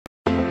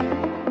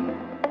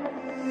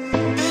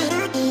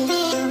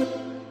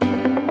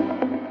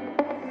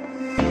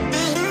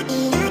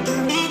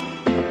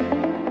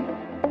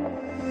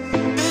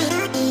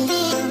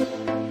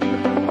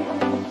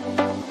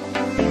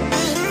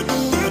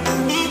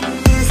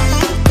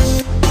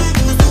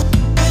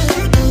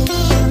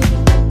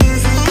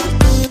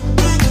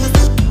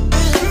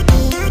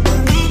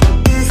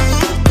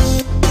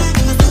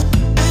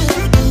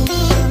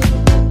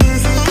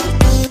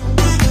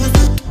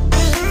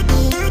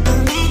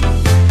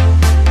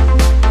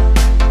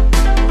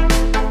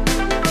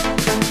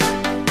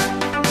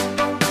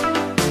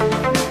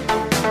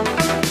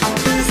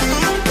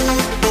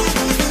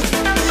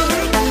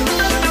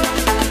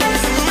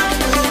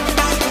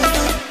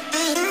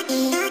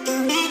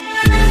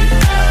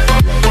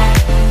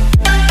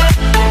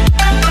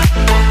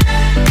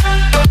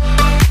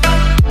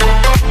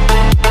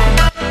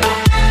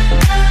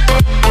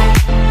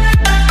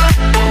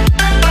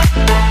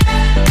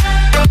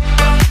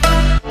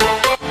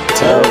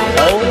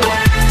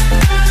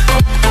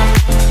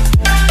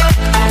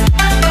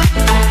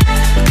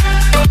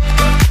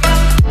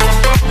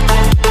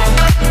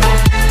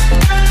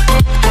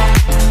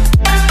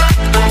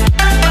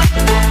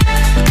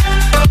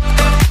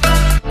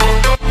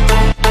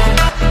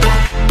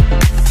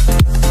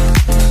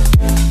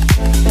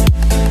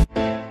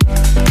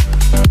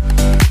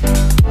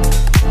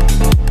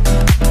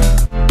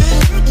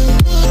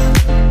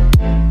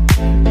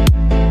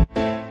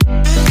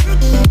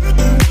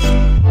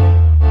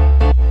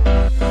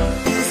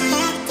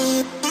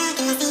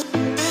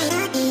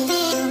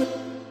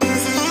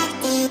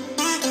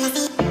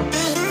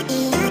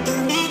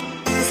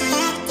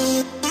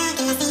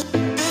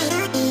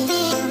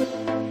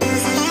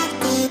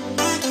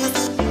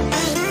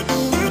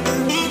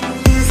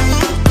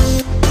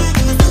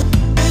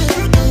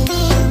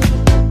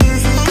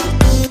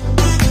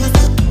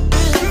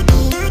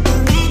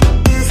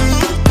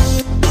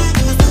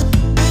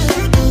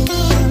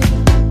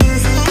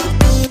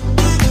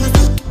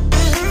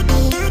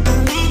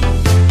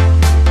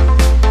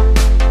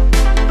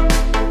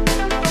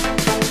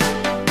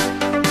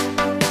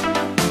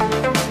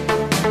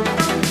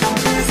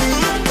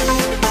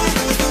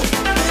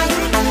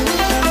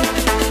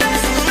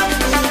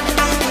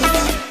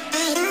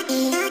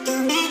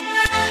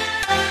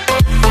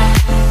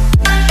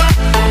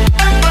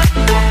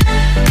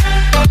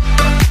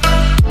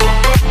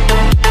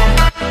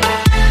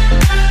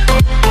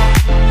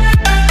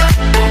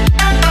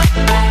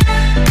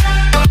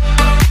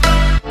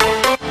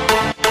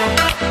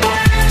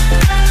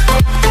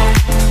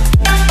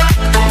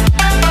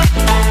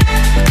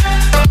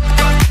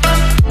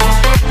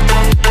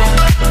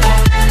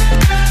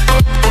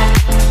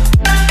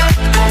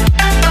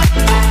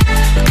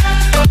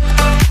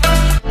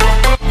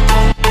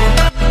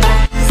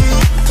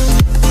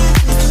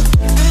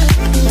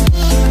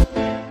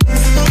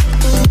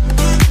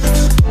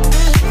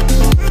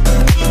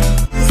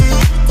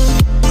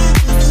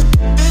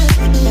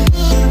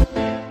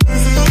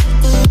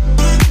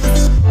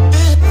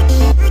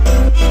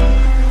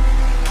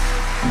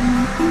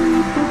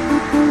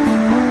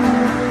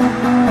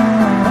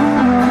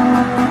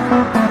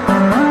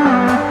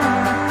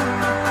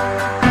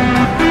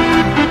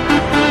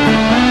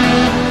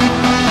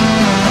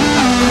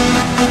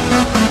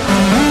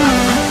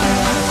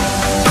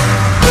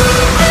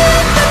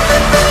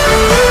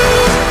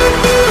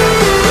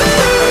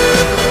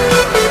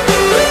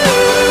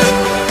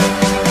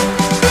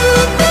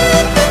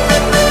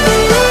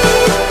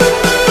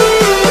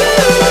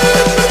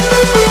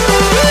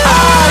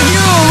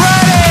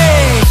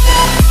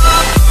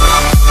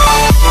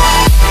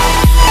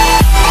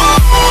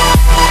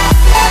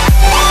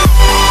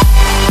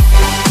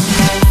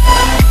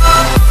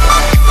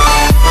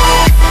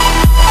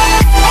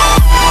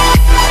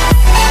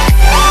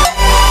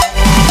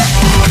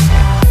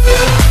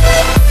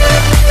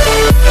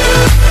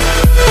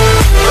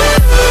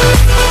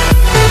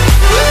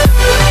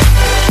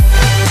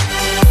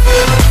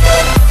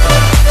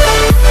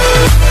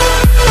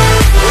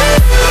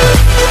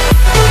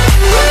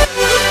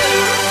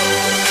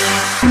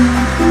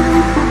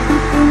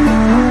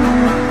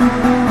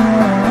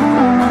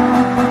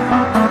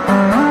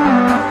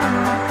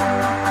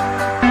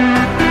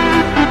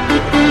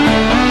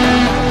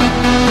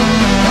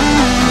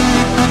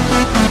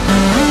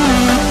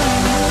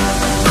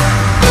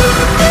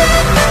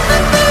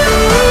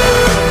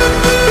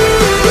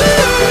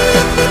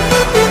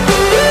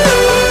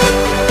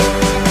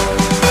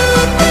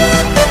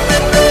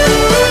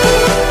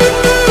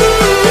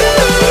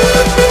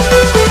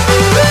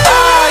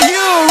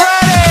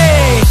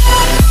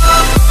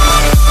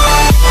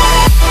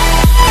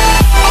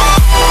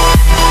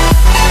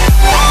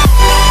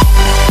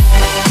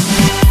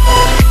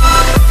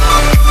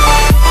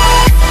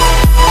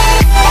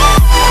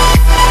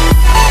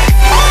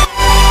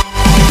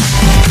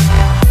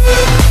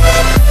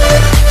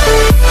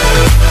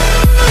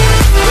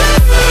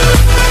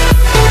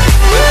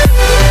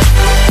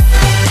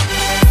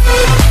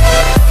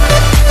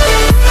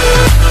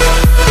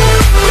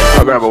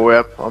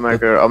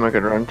I'll make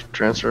a run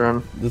transfer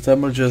run. The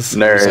timer just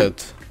Nerd.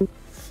 reset.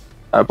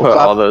 I put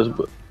all those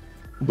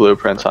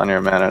blueprints on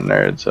your mana,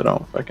 nerd, so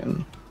don't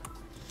fucking.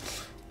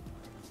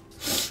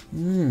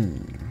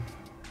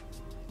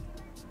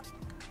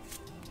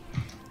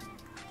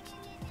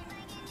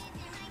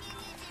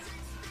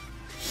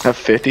 Have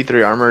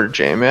 53 armor,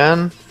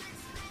 J-Man.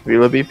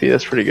 Vila BP,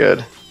 that's pretty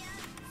good.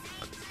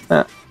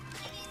 Yeah.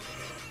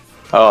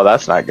 Oh,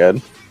 that's not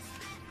good.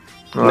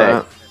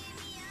 Alright.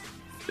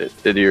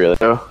 Nick, did you really?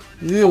 Oh.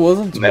 Yeah, it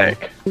wasn't.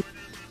 Nick.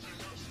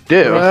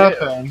 Dude, What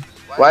happened?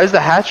 why is the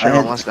hatch rate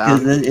almost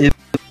down?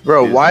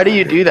 Bro, why do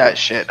you do that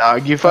shit,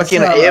 dog? You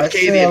fucking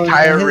AFK the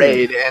entire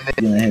raid and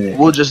then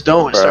we'll just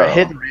don't start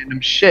hitting random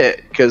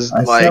shit. Cause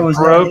like,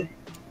 bro,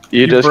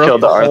 you just broke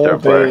killed the Arthur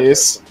player.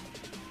 base.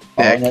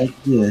 Nick,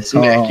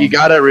 you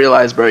gotta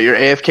realize, bro, you're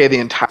AFK the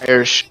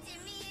entire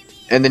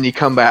and then you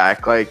come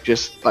back, like,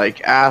 just,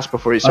 like, ask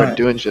before you start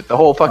doing shit. The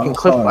whole fucking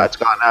cliff flat's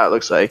gone out, it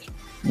looks like.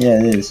 Yeah,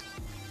 it is.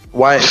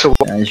 Why? So,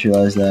 I just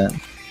realized that.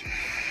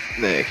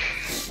 Nick,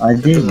 I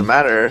it did. doesn't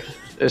matter.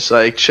 It's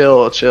like,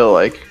 chill,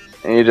 like.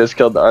 And you just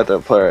killed the Arthur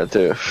player,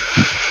 too.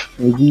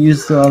 Did you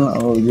use the?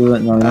 Oh, do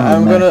it. No,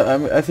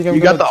 I think I'm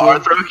You gonna.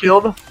 got the Arthro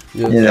killed?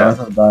 Yeah, the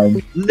Arthur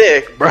died.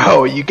 Nick,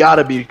 bro, you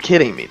gotta be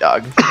kidding me,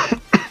 dog.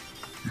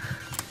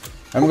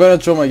 I'm gonna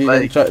throw my gig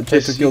and Like, try to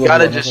just, kill you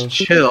gotta just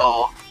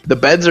chill. The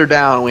beds are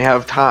down, we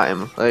have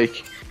time.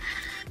 Like,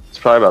 It's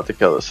probably about to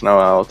kill the Snow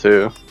Owl,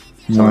 too.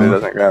 Somebody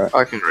doesn't grab it.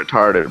 fucking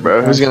retarded,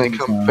 bro. Who's gonna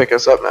come pick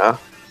us up now?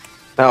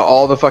 Now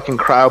all the fucking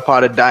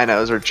cryopotted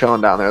dinos are chilling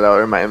down there that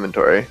were in my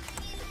inventory.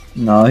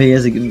 No, he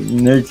has a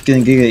Nerd's gonna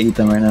Giga eat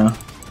them right now.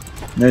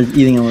 Nerd's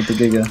eating them with the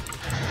Giga.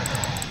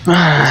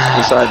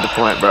 Beside the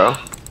point, bro.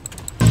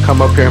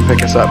 Come up here and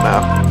pick us up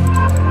now.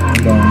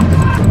 I'm going.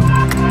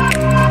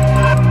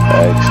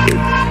 Thanks.